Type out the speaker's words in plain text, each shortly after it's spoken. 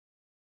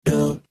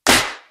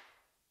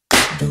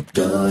This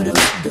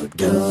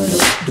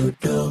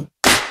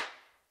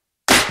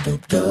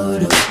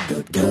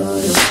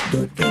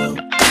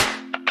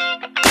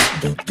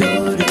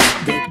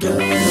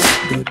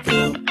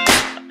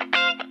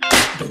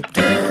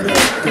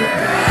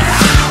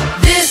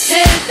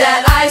hit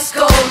that ice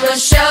cold,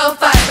 Michelle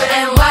Pfeiffer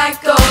and white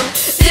gold.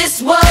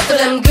 This one for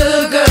them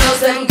good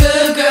girls,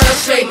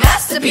 straight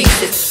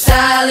masterpieces.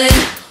 Stylin',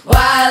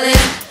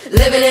 wildin',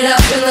 living it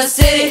up in the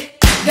city.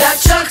 Got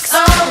Chucks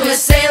on with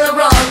Saint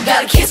Laurent,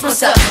 gotta kiss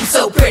myself, I'm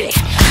so pretty.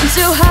 I'm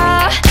too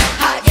hot,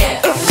 hot yeah.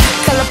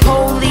 Call the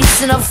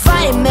police and I'll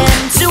fight man.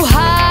 Too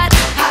hot,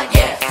 hot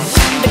yeah.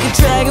 Make a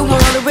dragon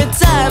wanna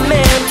retire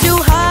man.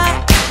 Too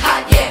hot,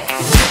 hot yeah.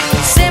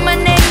 Say my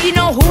name, you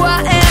know who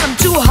I am. I'm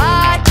too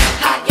hot,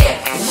 hot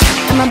yeah.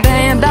 And my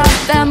band about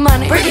that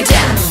money. Break it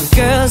down.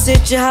 Girls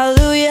hit you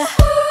hallelujah.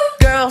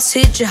 Girls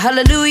hit you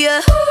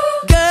hallelujah.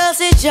 Girls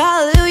hit you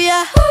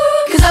hallelujah.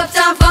 Cause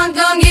Uptown Funk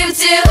gon' give it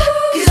to you.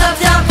 Cause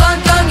Uptown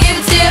Funk gon' give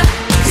it to you.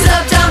 Cause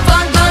Uptown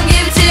Funk gon'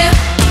 give it to you.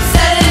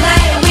 Saturday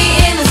night and we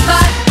in the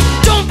spot.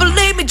 Don't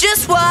believe me,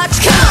 just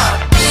watch. Come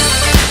on.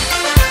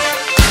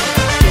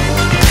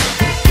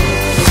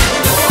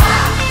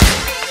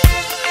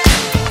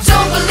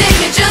 Don't believe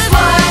me, just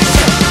watch.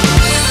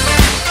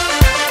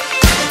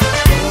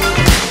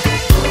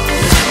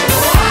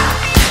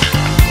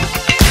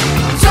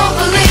 Don't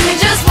believe me,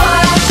 just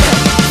watch.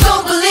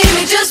 Don't believe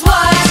me, just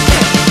watch.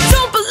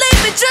 Don't believe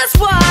me, just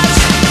watch.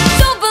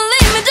 Don't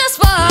believe me, just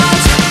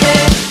watch.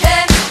 Hey,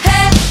 hey,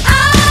 hey,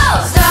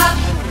 oh! Stop.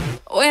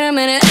 Wait a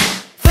minute.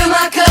 Fill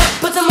my cup,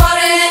 put some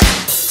water in it.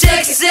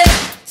 Take a sip,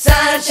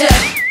 sign a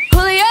check.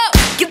 Julio,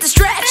 get the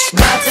stretch.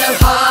 Right to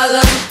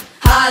Harlem,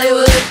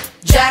 Hollywood,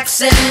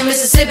 Jackson,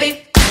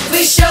 Mississippi. If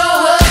we show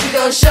up, we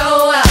gon'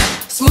 show out.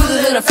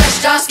 Smoother than a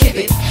fresh drop, skip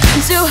it.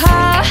 I'm too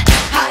hot,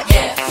 hot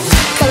yeah.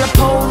 Call the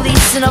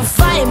police and I'll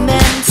fight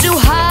man. Too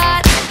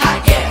hot,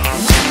 hot yeah.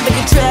 Make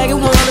a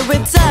dragon wanna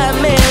retire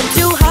man.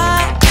 Too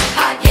hot,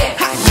 hot yeah.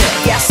 Hot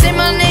yeah. Yeah, say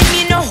my name,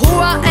 you know who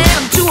I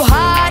am. Too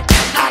hot,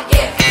 hot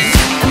yeah.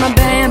 And my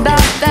band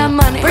about that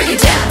money. Break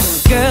it down.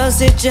 Girls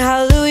hit you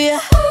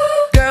hallelujah.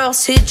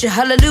 Girls hit you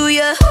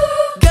hallelujah.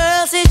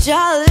 Girls hit you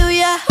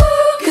hallelujah.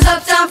 Cause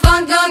Uptown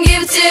Funk gon'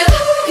 give it to you.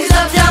 Cause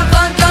Uptown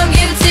Funk gon'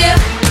 give it to you.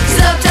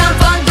 Cause Uptown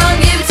Funk gon'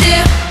 give it to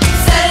you.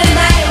 Saturday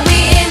night and we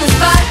in the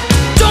spot.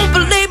 Don't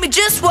believe me,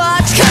 just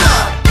watch. Come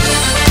on.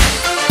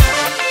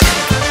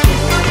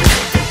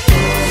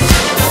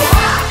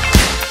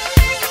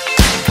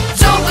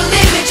 Don't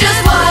believe me,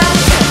 just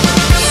watch.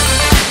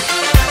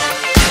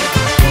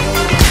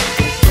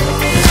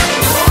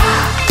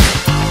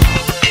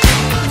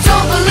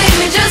 Don't believe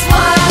me, just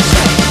watch.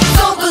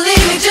 Don't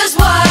believe me, just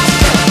watch.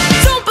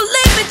 Don't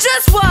believe me,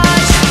 just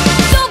watch.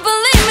 Don't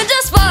believe me,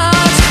 just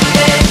watch.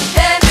 Hey,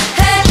 hey,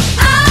 hey,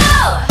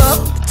 oh!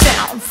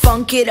 Uptown,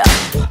 funk it up.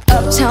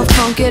 Uptown,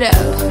 funk it up.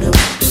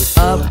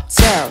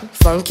 Uptown,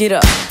 funk it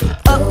up.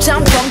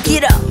 Uptown, funk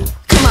it up.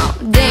 Come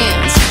on,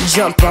 dance,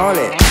 jump on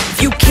it.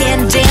 If you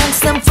can't dance,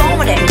 then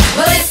phone it.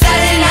 Well, it's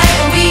Saturday night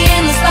and we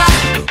in the spot.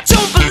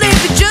 Don't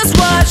believe it, just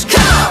watch.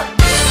 Come on.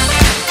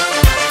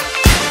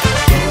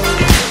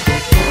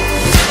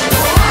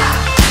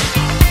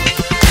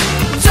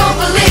 Don't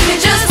believe me,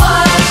 just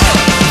watch.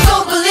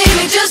 Don't believe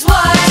me, just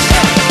watch.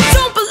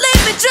 Don't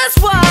believe me, just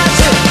watch.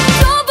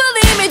 Don't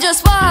believe me,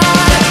 just watch.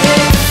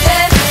 Hey,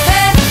 hey,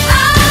 hey,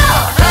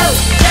 oh!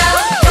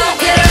 Uptown,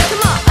 funk it up.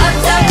 Come on.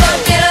 Uptown,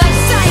 funk it up.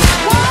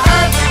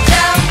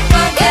 Uptown,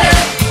 funk it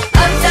up.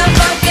 Uptown,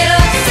 funk it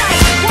up.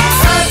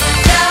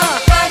 Uptown,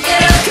 funk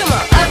it up. Come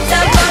on.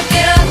 Uptown, funk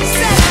it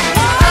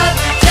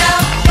up.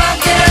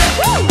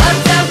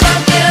 Uptown,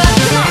 funk it up.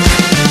 Uptown, funk it up. Come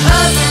on.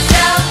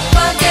 Uptown,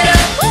 funk it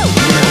up.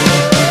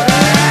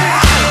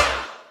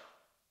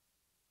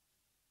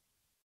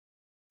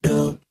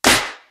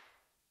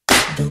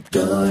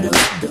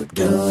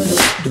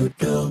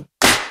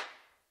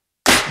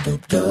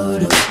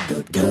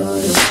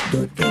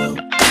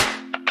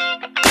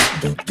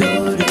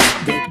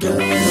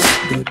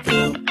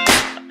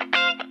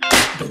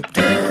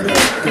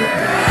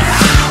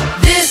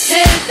 This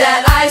hit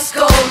that ice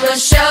cold,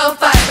 Michelle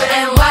Pfeiffer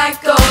and white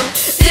gold.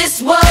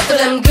 This one for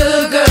them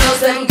good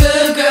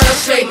girls,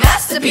 straight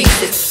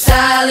masterpieces.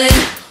 Stylin',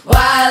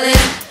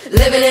 wildin',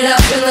 living it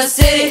up in the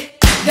city.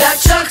 Got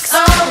Chucks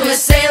on with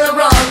Saint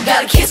Laurent,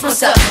 gotta kiss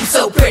myself, I'm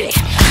so pretty.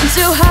 I'm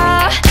too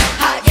hot,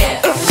 hot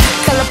yeah.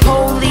 Call the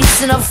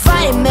police and I'll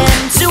fight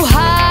man. Too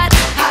hot,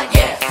 hot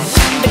yeah.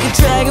 Make a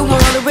dragon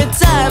wanna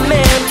retire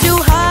man.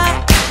 Too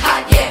hot,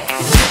 hot yeah.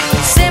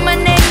 Say my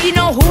name, you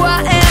know who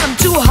I am. I'm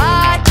too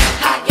hot,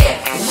 hot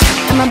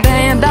yeah. And my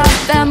band about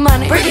that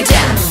money. Break it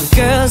down.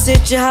 Girls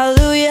hit you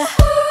hallelujah.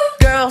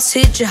 Girls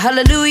hit you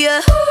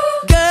hallelujah.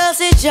 Girls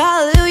hit you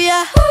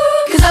hallelujah.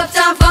 Cause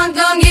Uptown Funk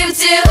gon' give it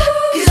to you.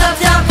 Cause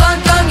Uptown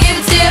Funk gon' give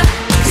it to you.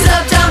 Cause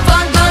Uptown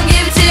Funk gon'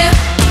 give it to you.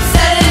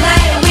 Saturday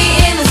night and we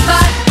in the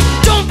spot.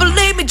 Don't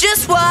believe me,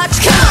 just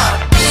watch. Come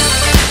on.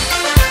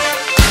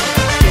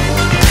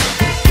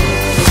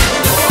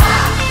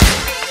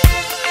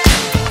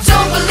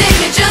 Don't believe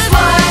me, just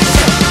watch.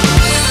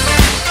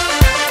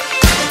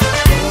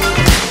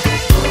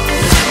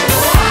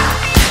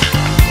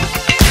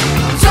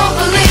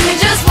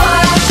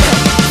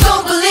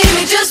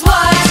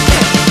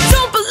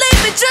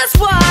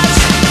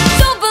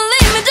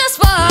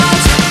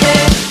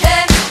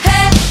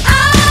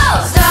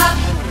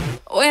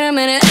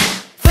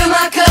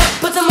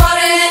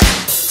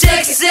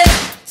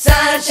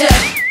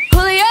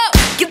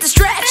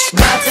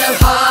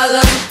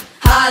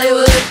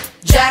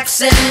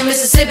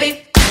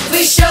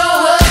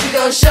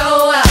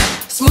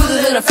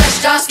 a fresh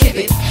start, skip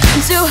it.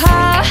 I'm too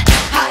hot,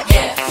 Hot,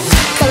 yeah.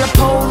 call the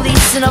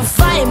police and a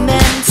fireman.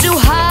 Too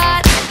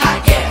hot,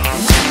 Hot, yeah.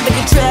 make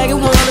a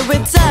dragon wanna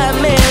retire,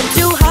 man.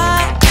 Too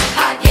hot,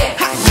 Hot, yeah.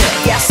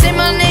 yeah, say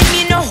my name,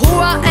 you know who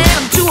I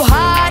am. Too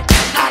hot,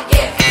 Hot,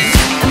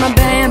 yeah. and my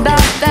band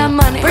about that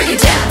money. Break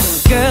it down.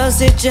 Girls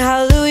hit you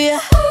hallelujah,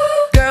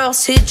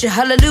 girls hit you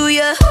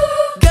hallelujah,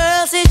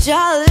 girls hit you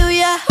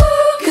hallelujah.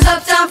 Cause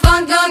Uptown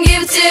Funk gon'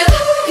 give it to you.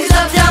 Cause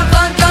Uptown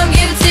Funk gon'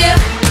 give it to you.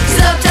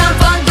 Cause Uptown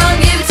Funk gon'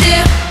 give it to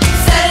you.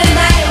 Saturday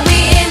night and we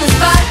in the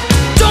spot.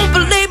 Don't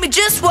believe me,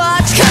 just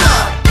watch. Come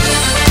on.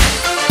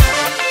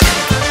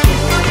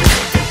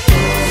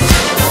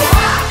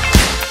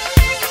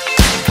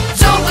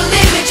 Don't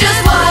believe me,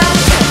 just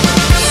watch.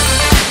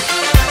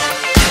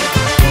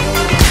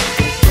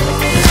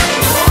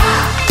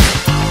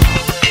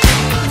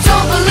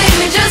 Don't believe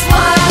me, just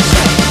watch.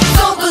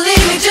 Don't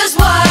believe me, just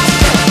watch.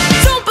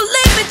 Don't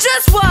believe me,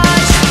 just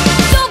watch.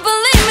 Don't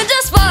believe me,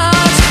 just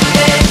watch.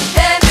 Hey,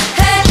 hey,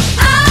 hey,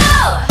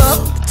 oh!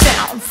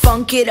 Uptown,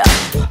 funk it up.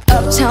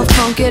 Uptown,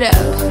 funk it up.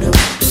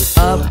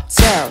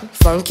 Uptown,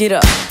 funk it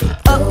up.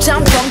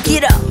 Uptown, funk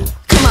it up.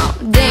 Come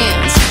on,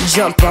 dance,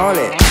 jump on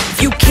it.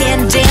 If you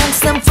can't dance,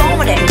 then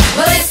phone it.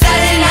 Well, it's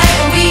Saturday night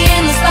and we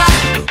in the spot.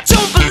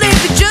 Don't believe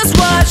me, just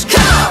watch.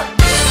 Come on!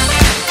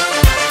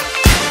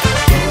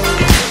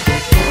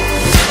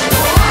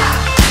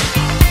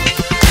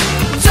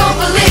 Don't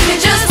believe me,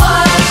 just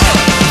watch.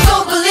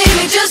 Don't believe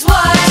me, just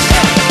watch.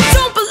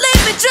 Don't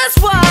believe me,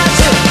 just watch.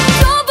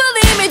 Don't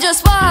believe me,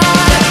 just watch.